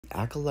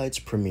Acolyte's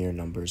premiere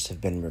numbers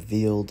have been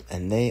revealed,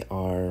 and they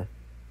are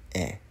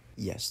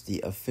Yes,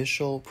 the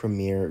official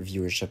premiere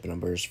viewership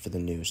numbers for the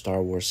new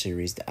Star Wars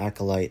series, The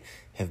Acolyte,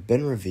 have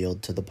been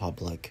revealed to the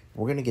public.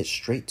 We're going to get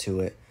straight to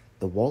it.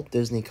 The Walt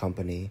Disney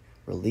Company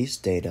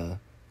released data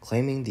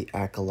claiming The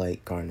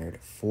Acolyte garnered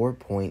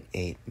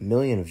 4.8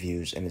 million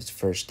views in its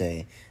first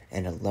day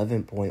and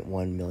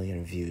 11.1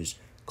 million views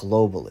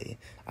globally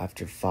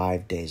after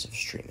 5 days of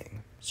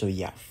streaming. So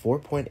yeah,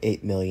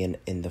 4.8 million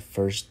in the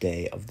first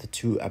day of the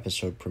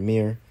 2-episode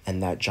premiere,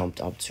 and that jumped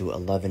up to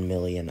 11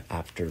 million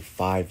after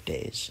 5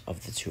 days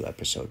of the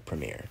 2-episode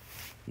premiere.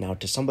 Now,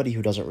 to somebody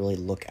who doesn't really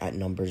look at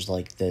numbers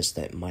like this,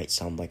 that might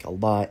sound like a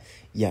lot.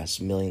 Yes,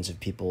 millions of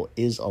people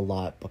is a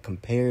lot, but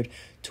compared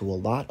to a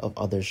lot of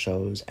other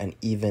shows and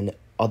even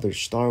other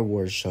Star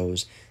Wars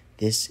shows,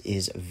 this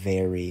is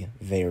very,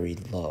 very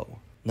low.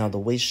 Now, the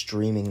way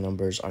streaming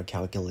numbers are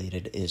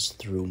calculated is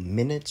through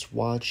minutes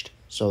watched,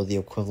 so the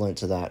equivalent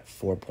to that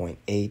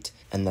 4.8,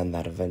 and then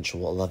that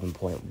eventual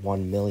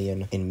 11.1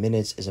 million in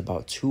minutes is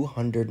about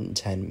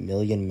 210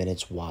 million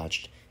minutes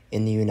watched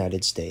in the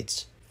United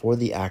States for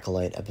The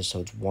Acolyte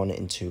episodes 1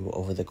 and 2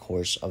 over the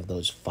course of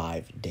those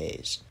 5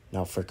 days.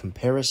 Now, for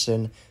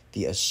comparison,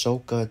 the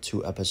Ahsoka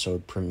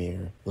 2-episode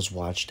premiere was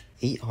watched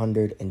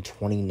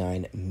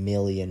 829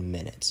 million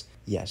minutes.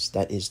 Yes,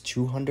 that is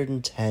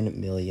 210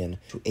 million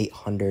to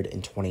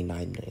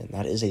 829 million.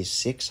 That is a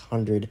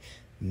 600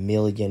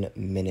 million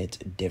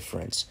minute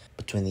difference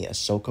between the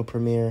Ahsoka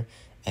premiere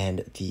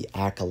and the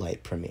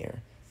Acolyte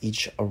premiere,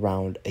 each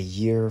around a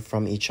year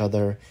from each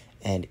other,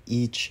 and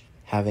each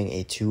having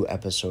a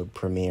 2-episode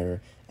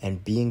premiere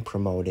and being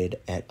promoted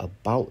at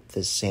about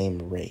the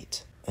same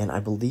rate. And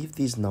I believe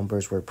these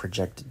numbers were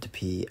projected to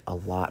be a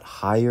lot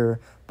higher.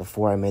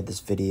 Before I made this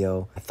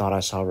video, I thought I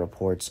saw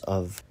reports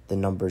of the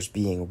numbers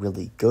being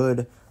really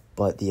good,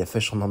 but the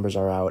official numbers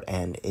are out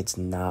and it's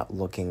not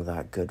looking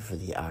that good for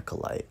The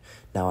Acolyte.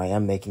 Now, I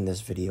am making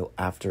this video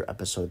after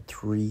episode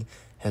 3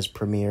 has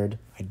premiered.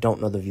 I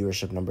don't know the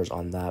viewership numbers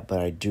on that, but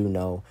I do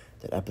know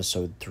that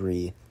episode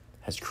 3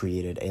 has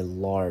created a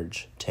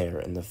large tear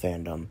in the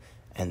fandom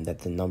and that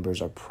the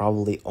numbers are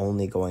probably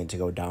only going to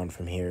go down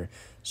from here.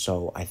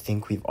 So I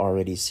think we've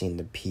already seen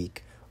the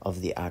peak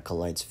of The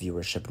Acolyte's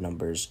viewership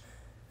numbers.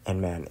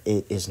 And man,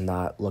 it is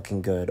not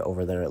looking good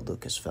over there at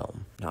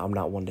Lucasfilm. Now, I'm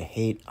not one to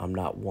hate, I'm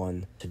not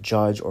one to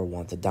judge or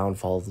want the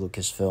downfall of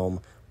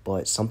Lucasfilm,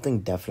 but something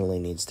definitely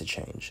needs to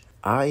change.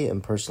 I am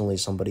personally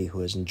somebody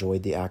who has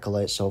enjoyed The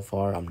Acolyte so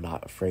far. I'm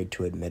not afraid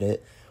to admit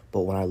it.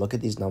 But when I look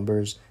at these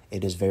numbers,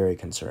 it is very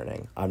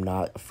concerning. I'm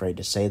not afraid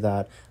to say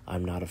that.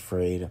 I'm not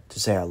afraid to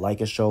say I like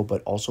a show,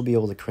 but also be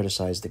able to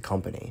criticize the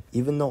company.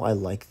 Even though I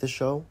like the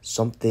show,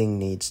 something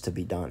needs to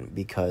be done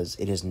because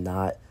it is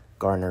not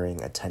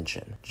garnering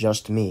attention.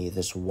 Just me,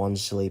 this one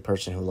silly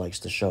person who likes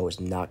the show,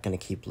 is not going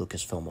to keep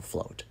Lucasfilm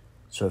afloat.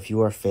 So if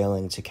you are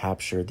failing to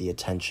capture the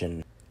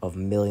attention of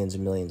millions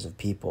and millions of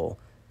people,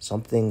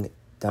 something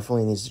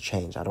definitely needs to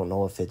change. I don't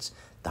know if it's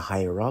the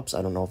higher-ups,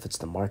 I don't know if it's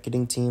the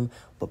marketing team,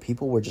 but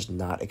people were just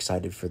not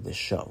excited for this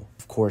show.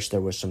 Of course, there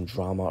was some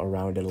drama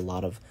around it, a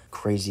lot of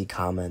crazy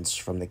comments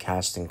from the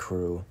cast and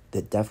crew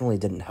that definitely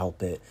didn't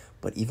help it,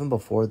 but even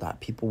before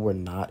that, people were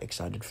not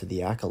excited for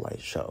the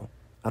Acolyte show.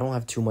 I don't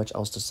have too much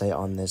else to say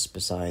on this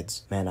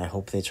besides, man, I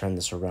hope they turn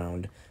this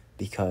around,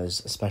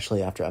 because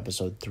especially after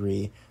episode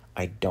 3,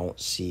 I don't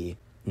see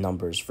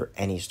numbers for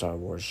any Star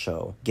Wars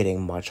show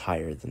getting much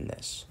higher than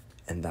this.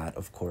 And that,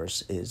 of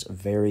course, is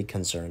very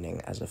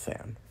concerning as a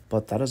fan.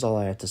 But that is all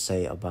I have to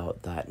say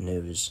about that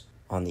news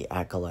on the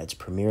Acolyte's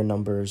premiere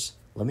numbers.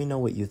 Let me know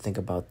what you think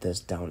about this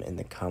down in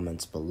the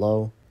comments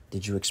below.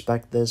 Did you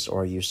expect this,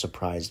 or are you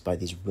surprised by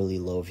these really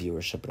low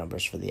viewership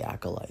numbers for the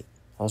Acolyte?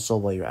 Also,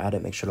 while you're at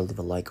it, make sure to leave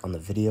a like on the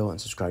video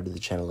and subscribe to the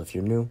channel if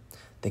you're new.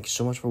 Thank you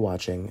so much for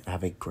watching, and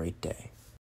have a great day.